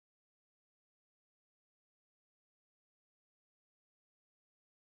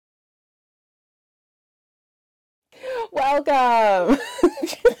Welcome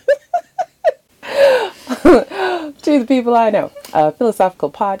to The People I Know, a philosophical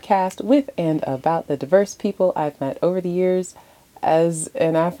podcast with and about the diverse people I've met over the years as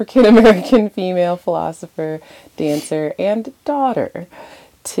an African American female philosopher, dancer, and daughter.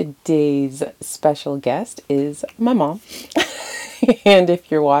 Today's special guest is my mom. And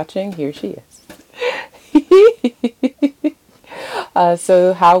if you're watching, here she is.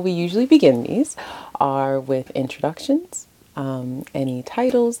 So how we usually begin these are with introductions, any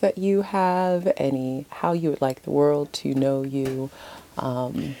titles that you have, how you would like the world to know you,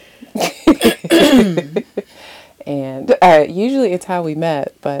 and usually it's how we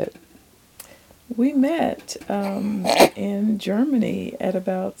met, but we met in Germany at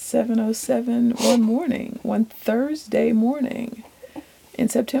about 7:07 one Thursday morning in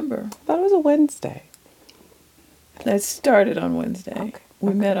September. I thought it was a Wednesday. It started on Wednesday. Okay.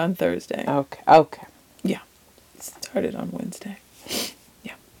 We met on Thursday. Okay. Yeah. It started on Wednesday.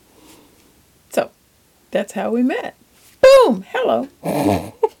 Yeah. So, that's how we met. Boom! Hello.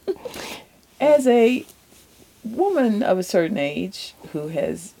 As a woman of a certain age who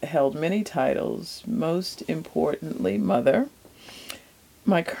has held many titles, most importantly, mother,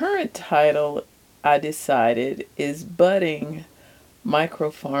 my current title, I decided, is budding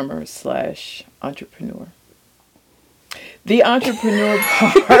micro-farmer / entrepreneur. The entrepreneur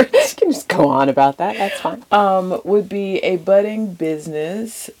part, You can just go on about that. That's fine. would be a budding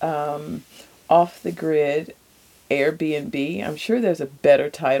business, off the grid, Airbnb. I'm sure there's a better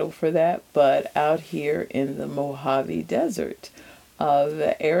title for that, but out here in the Mojave Desert of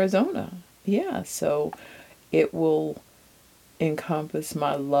Arizona. Yeah, so it will encompass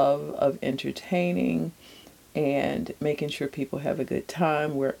my love of entertaining and making sure people have a good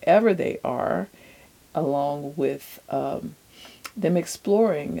time wherever they are, along with them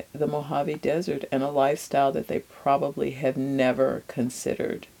exploring the Mojave Desert and a lifestyle that they probably have never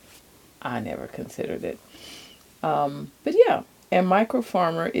considered. I never considered it. But yeah, and micro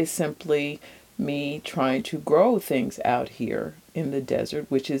farmer is simply me trying to grow things out here in the desert,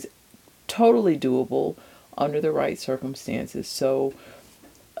 which is totally doable under the right circumstances. So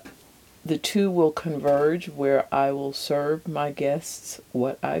the two will converge where I will serve my guests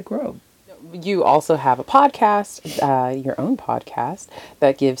what I grow. You also have a podcast, your own podcast,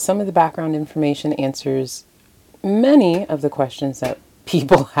 that gives some of the background information, answers many of the questions that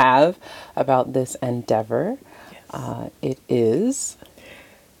people have about this endeavor. Yes. It is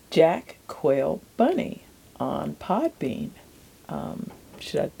Jack Quail Bunny on Podbean.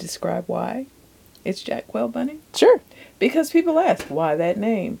 Should I describe why it's Jack Quail Bunny? Sure. Because people ask, why that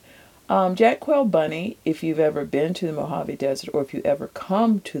name? Jack Quail Bunny, if you've ever been to the Mojave Desert or if you ever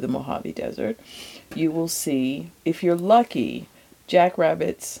come to the Mojave Desert, you will see, if you're lucky,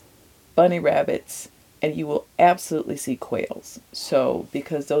 jackrabbits, bunny rabbits, and you will absolutely see quails. So,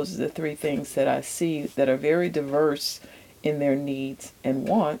 because those are the three things that I see that are very diverse in their needs and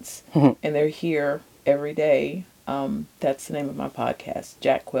wants, and they're here every day. That's the name of my podcast,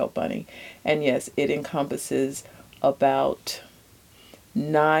 Jack Quail Bunny. And yes, it encompasses about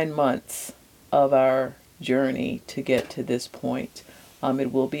 9 months of our journey to get to this point.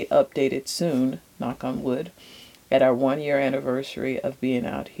 It will be updated soon, knock on wood, at our 1-year anniversary of being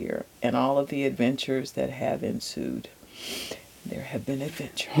out here and all of the adventures that have ensued. There have been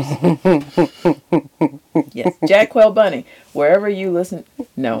adventures. Yes, Jack Quail Bunny, wherever you listen.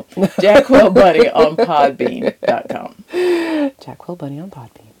 No, Jack Quail Bunny on Podbean.com. Jack Quail Bunny on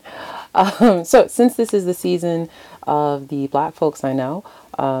Podbean. So since this is the season of the Black folks I know,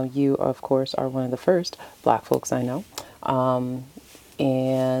 you, of course, are one of the first Black folks I know.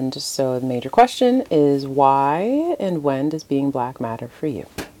 And so the major question is, why and when does being Black matter for you?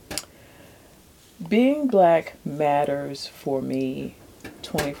 Being Black matters for me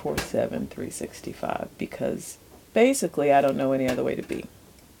 24/7, 365, because basically I don't know any other way to be.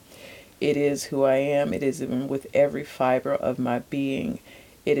 It is who I am. It is with every fiber of my being.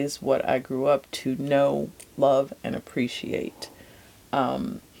 It is what I grew up to know, love, and appreciate.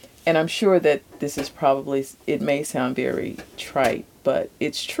 And I'm sure that this is probably, it may sound very trite, but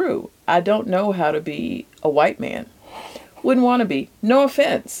it's true. I don't know how to be a white man. Wouldn't want to be. No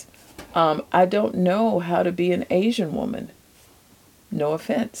offense. I don't know how to be an Asian woman. No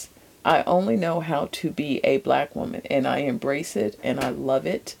offense. I only know how to be a Black woman, and I embrace it and I love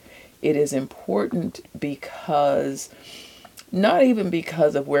it. It is important because, not even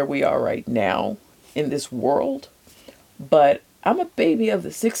because of where we are right now in this world, but I'm a baby of the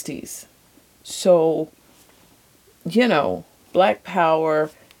 60s. So, Black Power,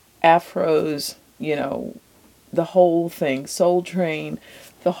 afros, the whole thing, Soul Train,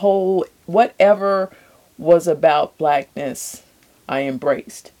 the whole, whatever was about blackness, I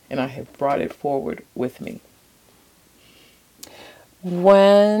embraced, and I have brought it forward with me.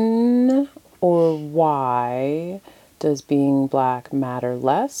 When or why does being black matter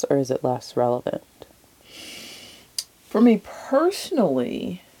less, or is it less relevant? For me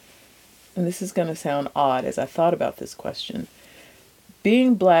personally, and this is going to sound odd as I thought about this question,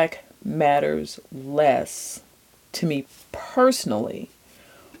 being black matters less to me personally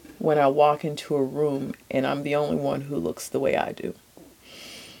when I walk into a room and I'm the only one who looks the way I do.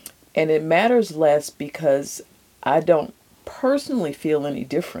 And it matters less because I don't personally feel any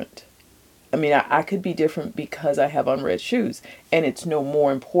different. I mean, I could be different because I have on red shoes, and it's no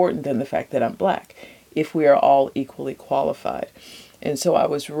more important than the fact that I'm black if we are all equally qualified. And so I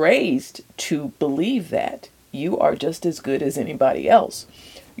was raised to believe that you are just as good as anybody else.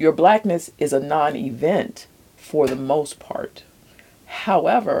 Your blackness is a non-event for the most part.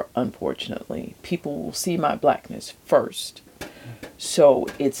 However, unfortunately, people will see my blackness first. So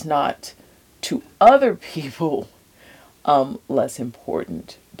it's not to other people less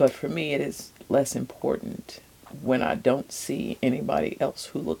important. But for me, it is less important when I don't see anybody else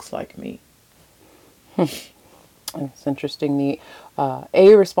who looks like me. It's interesting. The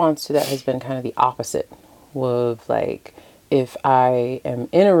a response to that has been kind of the opposite. Of like, if I am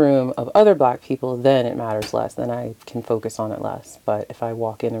in a room of other black people, then it matters less. Then I can focus on it less. But if I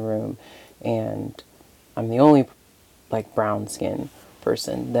walk in a room and I'm the only like brown skin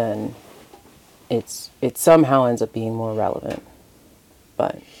person, then it somehow ends up being more relevant.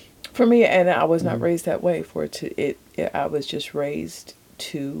 But for me, and I was not raised that way. I was just raised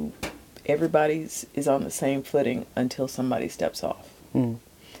to everybody's is on the same footing until somebody steps off.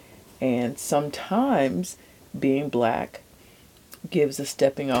 And sometimes being black gives a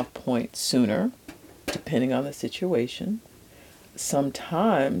stepping off point sooner, depending on the situation.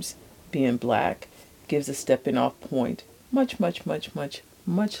 Sometimes being black gives a stepping off point much, much, much, much,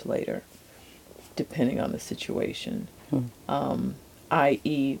 much later, depending on the situation.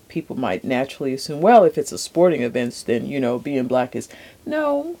 I.e., people might naturally assume, well, if it's a sporting event, then, being black is...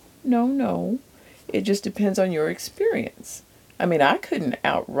 No. It just depends on your experience. I mean, I couldn't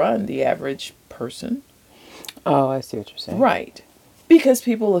outrun the average person. Oh, I see what you're saying. Right. Because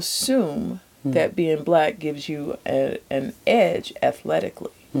people assume that being black gives you an edge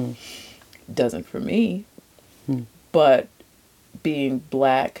athletically. Doesn't for me. But being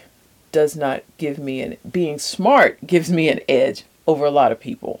black does not give me being smart gives me an edge over a lot of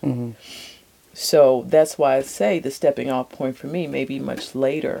people. So that's why I say the stepping off point for me may be much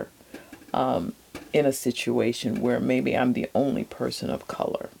later, in a situation where maybe I'm the only person of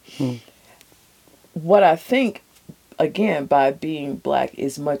color. What I think, again, by being black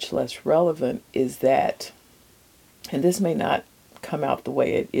is much less relevant is that, and this may not come out the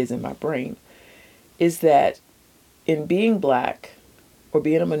way it is in my brain, is that in being black or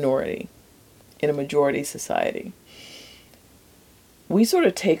being a minority in a majority society, we sort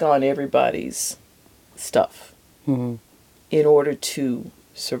of take on everybody's stuff in order to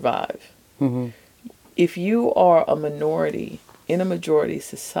survive. If you are a minority in a majority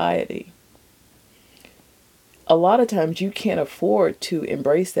society, a lot of times you can't afford to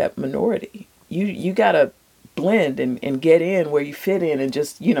embrace that minority. You got to blend and get in where you fit in and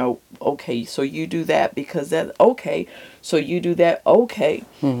just, okay, so you do that because that, okay, so you do that, okay.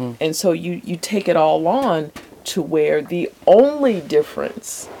 And so you take it all on to where the only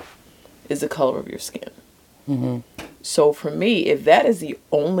difference is the color of your skin. So for me, if that is the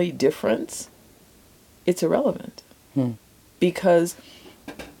only difference, it's irrelevant. Because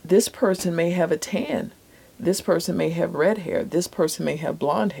this person may have a tan. This person may have red hair. This person may have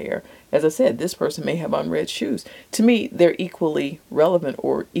blonde hair. As I said, this person may have on red shoes. To me, they're equally relevant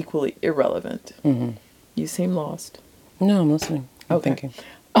or equally irrelevant. You seem lost. No, I'm listening. I'm thinking.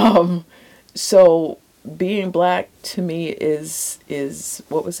 So being black to me is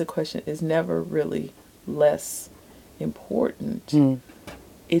what was the question? Is never really less important.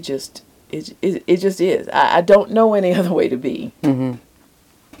 It just is. I don't know any other way to be.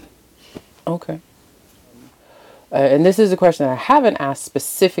 Okay. And this is a question that I haven't asked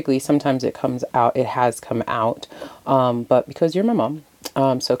specifically. Sometimes it has come out. But because you're my mom,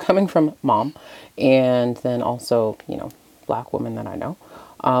 so coming from mom, and then also, black woman that I know,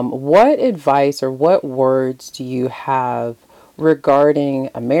 what advice or what words do you have regarding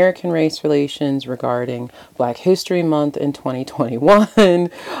American race relations, regarding Black History Month in 2021,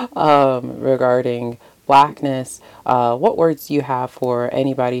 regarding blackness? What words do you have for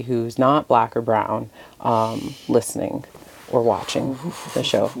anybody who's not black or brown listening or watching the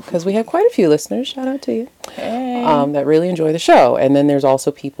show? Because we have quite a few listeners, shout out to you, Hey. that really enjoy the show. And then there's also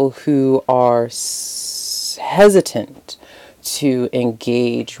people who are hesitant to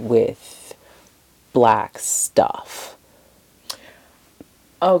engage with Black stuff?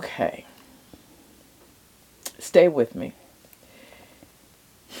 Okay. Stay with me.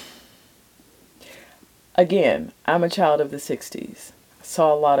 Again, I'm a child of the 60s.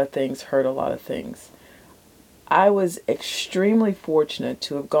 Saw a lot of things, heard a lot of things. I was extremely fortunate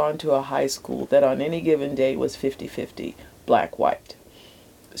to have gone to a high school that on any given day was 50-50, black, white.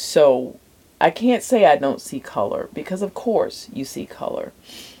 So I can't say I don't see color, because of course you see color.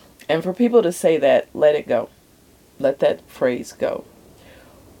 And for people to say that, let it go. Let that phrase go.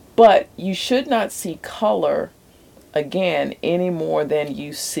 But you should not see color, again, any more than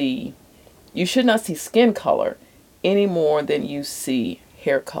you should not see skin color any more than you see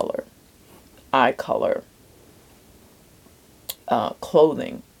hair color, eye color,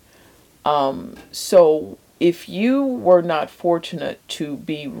 clothing. So if you were not fortunate to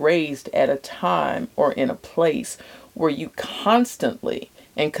be raised at a time or in a place where you constantly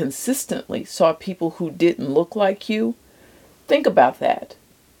and consistently saw people who didn't look like you, think about that.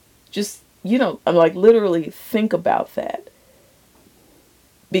 Just, I'm like, literally think about that.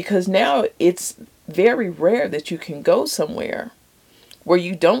 Because now it's very rare that you can go somewhere where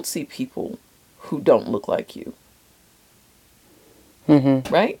you don't see people who don't look like you.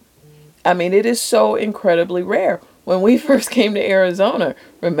 Mm-hmm. Right? I mean, it is so incredibly rare. When we first came to Arizona,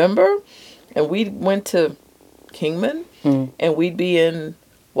 remember? And we went to Kingman, and we'd be in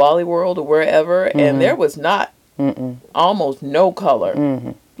Wally World or wherever, and there was not almost no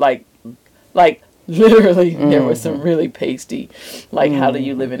color. Like literally, there was some really pasty, like, how do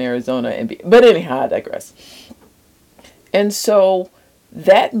you live in Arizona and be? But anyhow, I digress. And so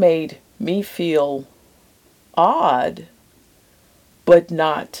that made me feel odd, but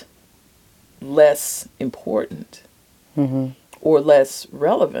not less important or less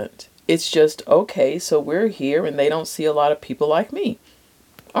relevant. It's just, okay, so we're here and they don't see a lot of people like me.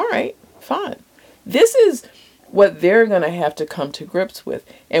 All right, fine. This is what they're going to have to come to grips with.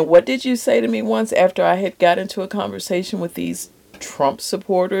 And what did you say to me once after I had got into a conversation with these Trump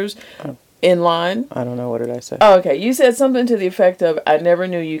supporters in line? I don't know. What did I say? Oh, okay. You said something to the effect of, I never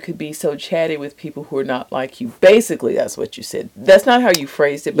knew you could be so chatty with people who are not like you. Basically, that's what you said. That's not how you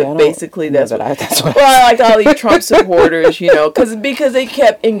phrased it, but basically that's what I like all these Trump supporters, because they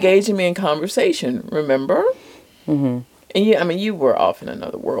kept engaging me in conversation, remember? Mm-hmm. And you were off in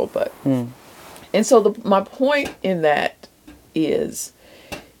another world, but... And so my point in that is,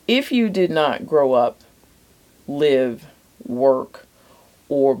 if you did not grow up, live, work,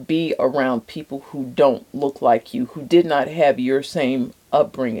 or be around people who don't look like you, who did not have your same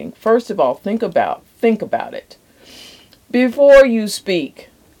upbringing, first of all, think about it. Before you speak,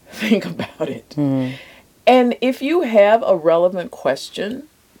 think about it. Mm-hmm. And if you have a relevant question,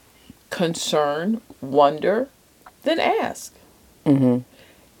 concern, wonder, then ask. Mm-hmm.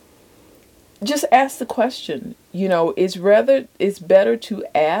 Just ask the question. It's better to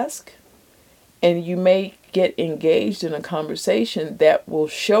ask, and you may get engaged in a conversation that will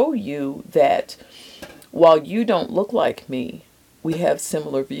show you that while you don't look like me, we have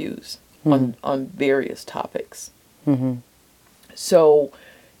similar views on various topics. Mm-hmm. So,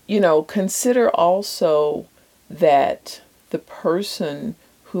 consider also that the person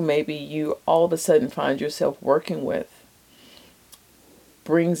who maybe you all of a sudden find yourself working with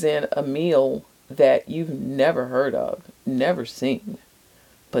brings in a meal that you've never heard of, never seen,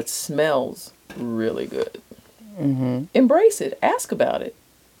 but smells really good. Mm-hmm. Embrace it. Ask about it.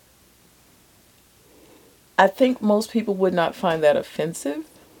 I think most people would not find that offensive.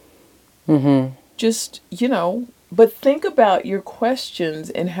 Mm-hmm. Just, but think about your questions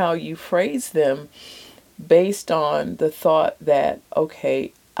and how you phrase them based on the thought that,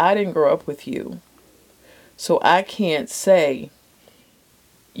 okay, I didn't grow up with you, so I can't say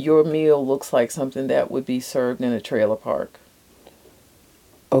your meal looks like something that would be served in a trailer park.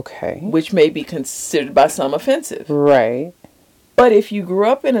 Okay. Which may be considered by some offensive. Right. But if you grew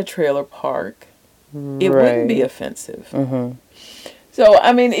up in a trailer park, it wouldn't be offensive. Mm-hmm. So,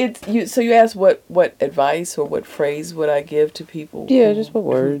 so you asked what advice or what phrase would I give to people? Yeah, just what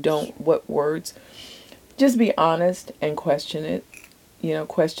words. What words? Just be honest and question it.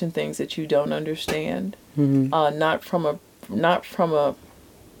 Question things that you don't understand. Mm-hmm. Not from a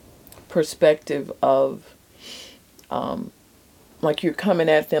perspective of like you're coming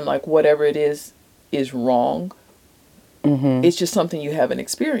at them like whatever it is wrong. Mm-hmm. It's just something you haven't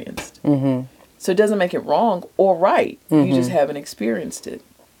experienced. Mm-hmm. So it doesn't make it wrong or right. Mm-hmm. You just haven't experienced it.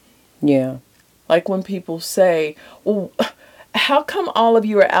 Yeah. Like when people say, well, how come all of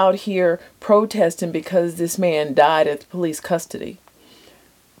you are out here protesting because this man died at the police custody?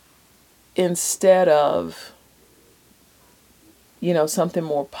 instead of, something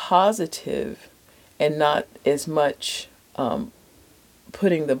more positive and not as much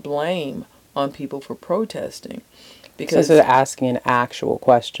putting the blame on people for protesting. Because so asking an actual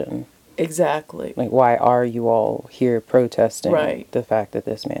question. Exactly. Like, why are you all here protesting the fact that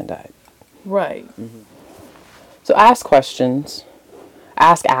this man died? Right. Mm-hmm. So ask questions.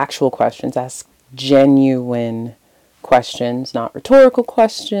 Ask actual questions. Ask genuine questions, not rhetorical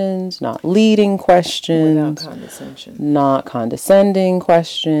questions, not leading questions. Without condescension. Not condescending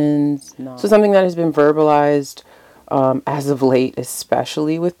questions. So something that has been verbalized as of late,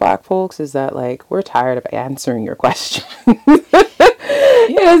 especially with Black folks, is that, like, we're tired of answering your questions.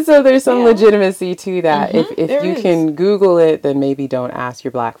 Yeah, so there's some legitimacy to that. Mm-hmm, if you can Google it, then maybe don't ask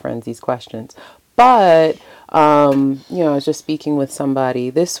your Black friends these questions. But, I was just speaking with somebody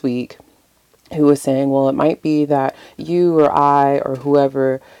this week who was saying, well, it might be that you or I or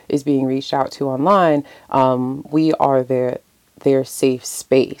whoever is being reached out to online, we are their safe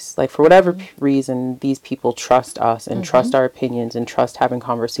space. Like, for whatever reason, these people trust us and trust our opinions and trust having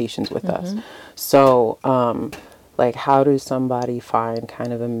conversations with us. So, like, how does somebody find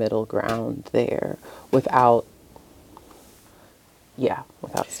kind of a middle ground there without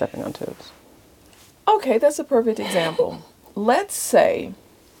stepping on toes? Okay, that's a perfect example. Let's say,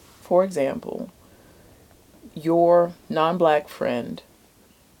 for example, your non-Black friend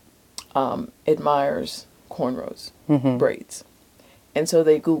admires cornrows, braids. And so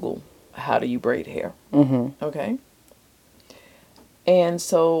they Google, how do you braid hair? Okay? And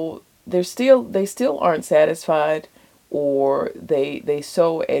so they still aren't satisfied, or they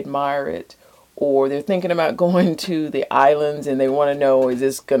so admire it, or they're thinking about going to the islands and they want to know, is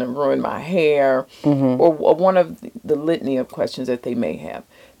this going to ruin my hair? Or one of the litany of questions that they may have.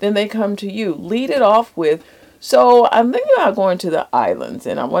 Then they come to you. Lead it off with, so I'm thinking about going to the islands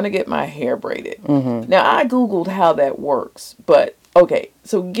and I want to get my hair braided. Now, I Googled how that works, but okay,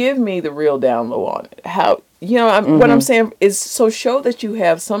 so give me the real down low on it. How, what I'm saying is, so show that you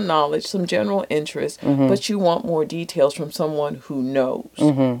have some knowledge, some general interest, but you want more details from someone who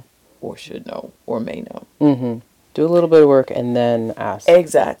knows, or should know, or may know. Do a little bit of work and then ask.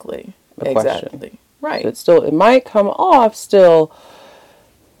 Exactly. A question. Right. So it might come off still,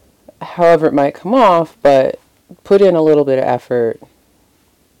 however it might come off, but put in a little bit of effort.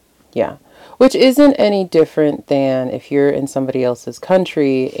 Yeah. Which isn't any different than if you're in somebody else's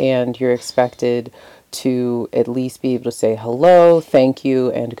country and you're expected to at least be able to say hello, thank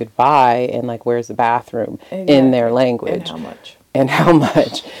you, and goodbye, and, like, where's the bathroom in their language. And how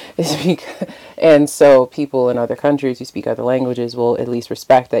much. And so people in other countries who speak other languages will at least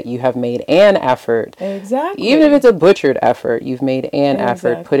respect that you have made an effort. Exactly. Even if it's a butchered effort, you've made an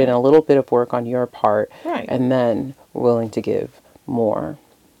effort, put in a little bit of work on your part, and then willing to give more.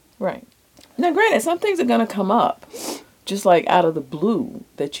 Right. Now, granted, some things are going to come up just like out of the blue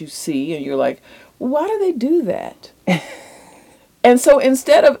that you see, and you're like, why do they do that? And so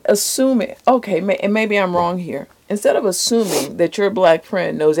instead of assuming, okay, and maybe I'm wrong here, instead of assuming that your Black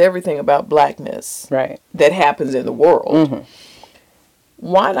friend knows everything about Blackness that happens in the world,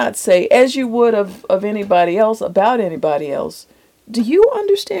 why not say, as you would of anybody else, about anybody else, do you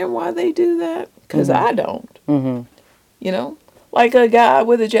understand why they do that? Because I don't. Like a guy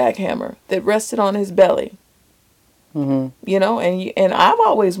with a jackhammer that rested on his belly. And I've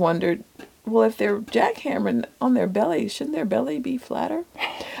always wondered, well, if they're jackhammering on their belly, shouldn't their belly be flatter?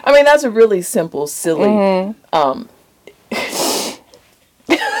 I mean, that's a really simple, silly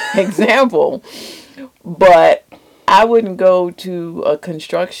example. But I wouldn't go to a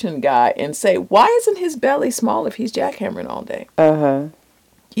construction guy and say, why isn't his belly small if he's jackhammering all day?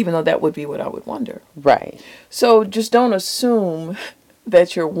 Even though that would be what I would wonder. Right. So just don't assume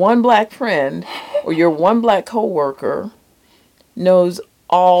that your one Black friend or your one Black coworker knows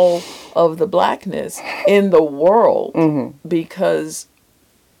all of the Blackness in the world, because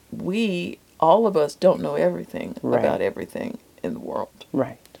all of us don't know everything about everything in the world.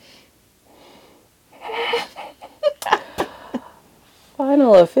 Right.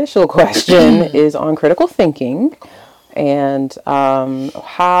 Final official question is on critical thinking, and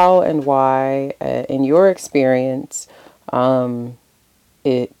how and why, in your experience,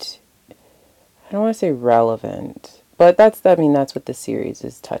 it, I don't want to say relevant, but that's what the series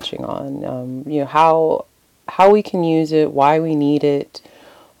is touching on. How we can use it, why we need it,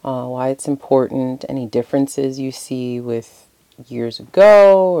 why it's important, any differences you see with years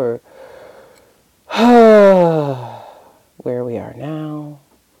ago, or where we are now.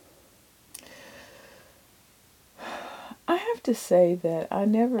 I have to say that I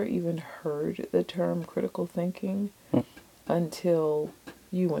never even heard the term critical thinking until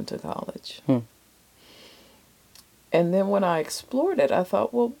you went to college. Hmm. And then when I explored it, I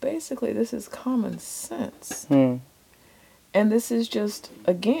thought, well, basically, this is common sense. Hmm. And this is just,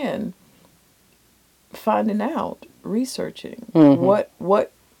 again, finding out, researching.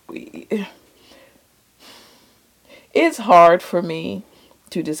 What it's hard for me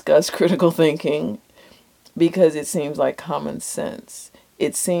to discuss critical thinking because it seems like common sense.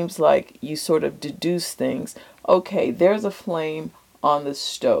 It seems like you sort of deduce things. Okay, there's a flame on the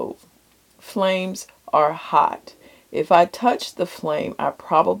stove. Flames are hot. If I touch the flame, I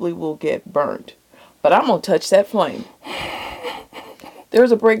probably will get burnt. But I'm going to touch that flame.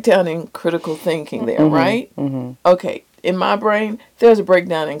 There's a breakdown in critical thinking there, right? Mm-hmm. Okay, in my brain, there's a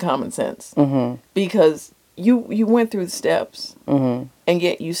breakdown in common sense. Because you went through the steps, and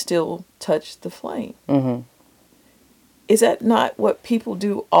yet you still touched the flame. Is that not what people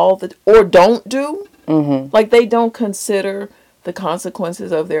do or don't do? Like they don't consider the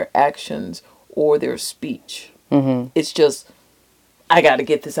consequences of their actions or their speech. It's just, I got to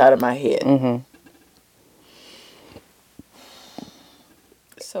get this out of my head.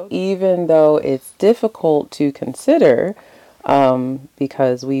 So even though it's difficult to consider,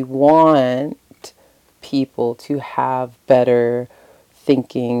 because we want people to have better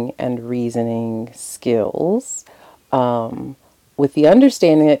thinking and reasoning skills, with the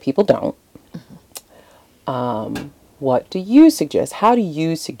understanding that people don't, what do you suggest? How do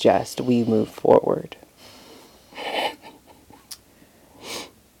you suggest we move forward?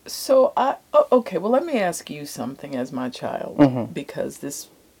 So okay, well, let me ask you something as my child, because this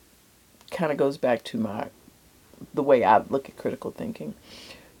kind of goes back to the way I look at critical thinking.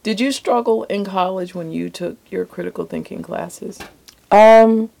 Did you struggle in college when you took your critical thinking classes?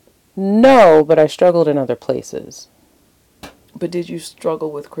 No, but I struggled in other places. But did you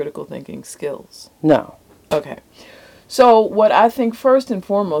struggle with critical thinking skills? No. Okay. So what I think first and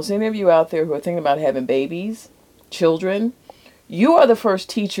foremost, any of you out there who are thinking about having babies, children, you are the first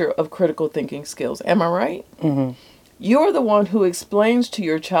teacher of critical thinking skills. Am I right? You're the one who explains to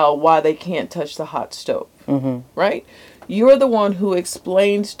your child why they can't touch the hot stove. Right? You're the one who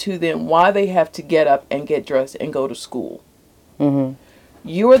explains to them why they have to get up and get dressed and go to school.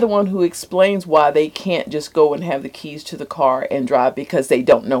 You're the one who explains why they can't just go and have the keys to the car and drive because they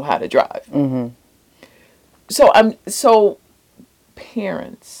don't know how to drive. So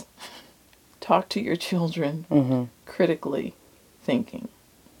parents, talk to your children critically thinkingly.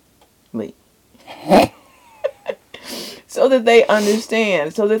 So that they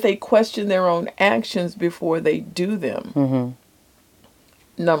understand, so that they question their own actions before they do them.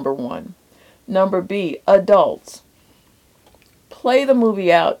 Number one. Number B, adults. Play the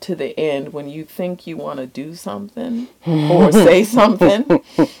movie out to the end when you think you want to do something or say something. Play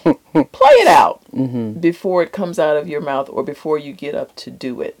it out before it comes out of your mouth or before you get up to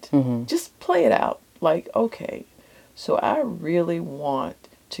do it. Just play it out. Like, okay, so I really want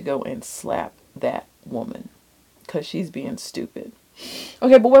to go and slap that woman because she's being stupid.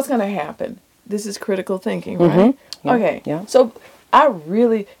 Okay, but what's going to happen? This is critical thinking, right? Yeah. Okay, Yeah. So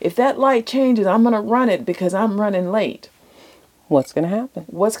if that light changes, I'm going to run it because I'm running late. What's going to happen?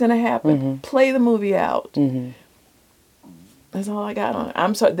 What's going to happen? Play the movie out. That's all I got on it.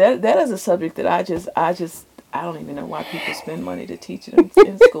 I'm sorry. That is a subject that I don't even know why people spend money to teach it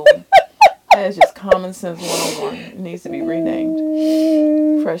in school. That is just common sense 101. It needs to be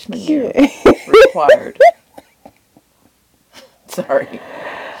renamed. Freshman year required. Sorry.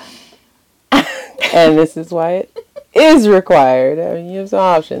 And this is why it is required. I mean, you have some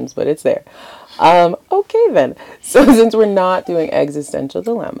options, but it's there. Okay then. So since we're not doing existential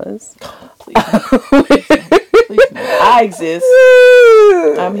dilemmas, Please no. I exist.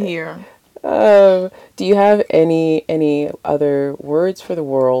 I'm here. Do you have any other words for the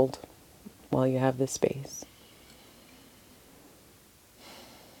world while you have this space?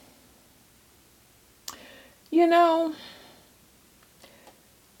 You know,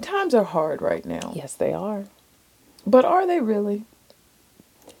 times are hard right now. Yes, they are. But are they really?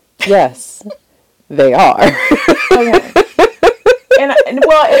 Yes, they are. Okay. And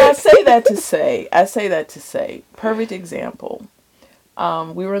I say that to say, perfect example.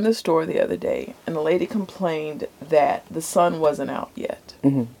 We were in the store the other day, and the lady complained that the sun wasn't out yet.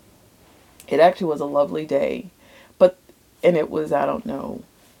 It actually was a lovely day, and it was, I don't know,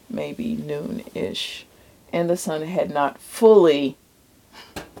 maybe noon-ish, and the sun had not fully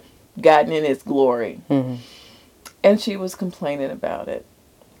gotten in its glory. And she was complaining about it.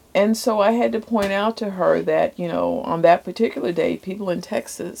 And so I had to point out to her that, on that particular day, people in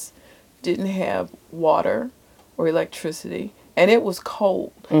Texas didn't have water or electricity. And it was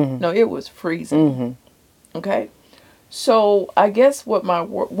cold. No, it was freezing. Okay? So I guess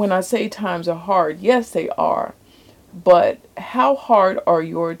when I say times are hard, yes, they are. But how hard are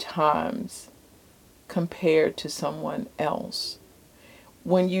your times compared to someone else?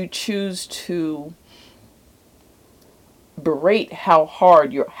 When you choose to berate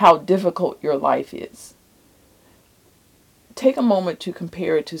how difficult your life is, take a moment to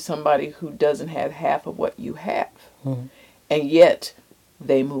compare it to somebody who doesn't have half of what you have, and yet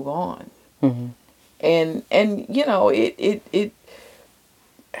they move on. And it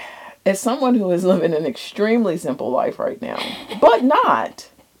as someone who is living an extremely simple life right now, but not,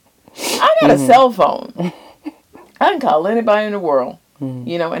 I got a cell phone. I can call anybody in the world,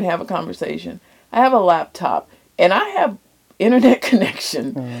 and have a conversation. I have a laptop, and I have internet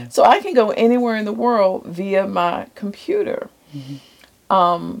connection, so I can go anywhere in the world via my computer.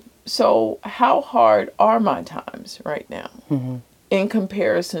 So how hard are my times right now in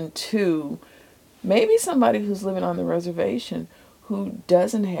comparison to maybe somebody who's living on the reservation who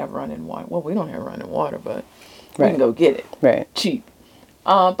doesn't have running water? Well, we don't have running water, but we can go get it cheap.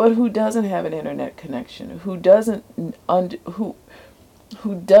 But who doesn't have an internet connection? Who doesn't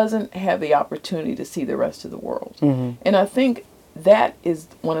who doesn't have the opportunity to see the rest of the world? And I think that is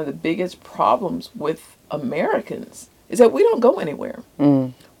one of the biggest problems with Americans, is that we don't go anywhere.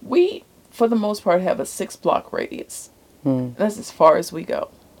 We, for the most part, have a 6-block radius. That's as far as we go.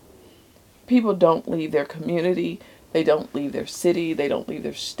 People don't leave their community. They don't leave their city. They don't leave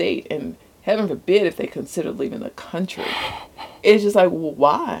their state. And heaven forbid if they consider leaving the country. It's just like, well,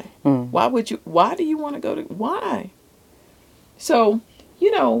 why? Why do you want to go to, why? So,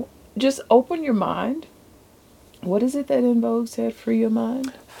 just open your mind. What is it that In Vogue said? Free your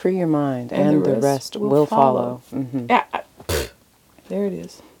mind? Free your mind, and the rest will follow. Yeah, there it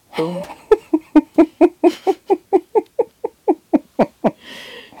is. Boom.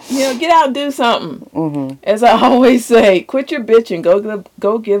 Get out and do something. As I always say, quit your bitching.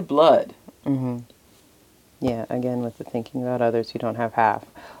 Go give blood. Yeah, again, with the thinking about others who don't have half.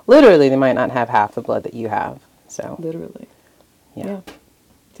 Literally, they might not have half the blood that you have. So literally. Yeah.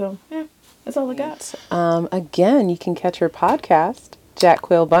 So, that's all I got. Again, you can catch her podcast, Jack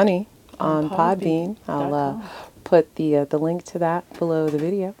Quail Bunny, on Podbean. I'll put the link to that below the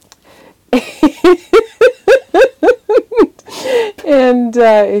video. And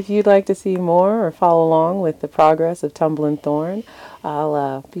if you'd like to see more or follow along with the progress of Tumbling Thorn,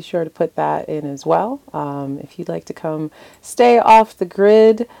 I'll be sure to put that in as well. If you'd like to come stay off the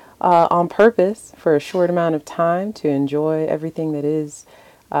grid on purpose for a short amount of time to enjoy everything that is,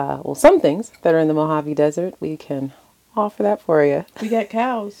 some things that are in the Mojave Desert, we can offer that for you. We got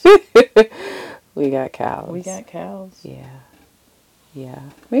cows. We got cows. Yeah.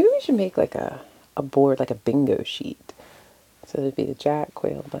 Maybe we should make like a board, like a bingo sheet. So it'd be the Jack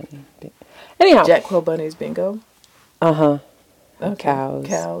Quail Bunny. Anyhow. Jack Quail Bunny's bingo. Okay.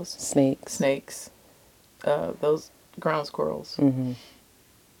 Cows. Snakes. Those ground squirrels.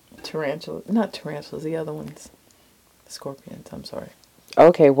 Tarantulas. Not tarantulas, the other ones. Scorpions, I'm sorry.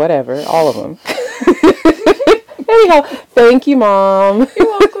 Okay, whatever. All of them. Anyhow, thank you, Mom. You're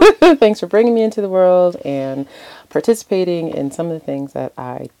welcome. Thanks for bringing me into the world and participating in some of the things that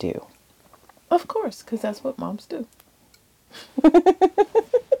I do. Of course, because that's what moms do.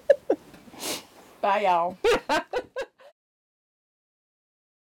 Bye, y'all.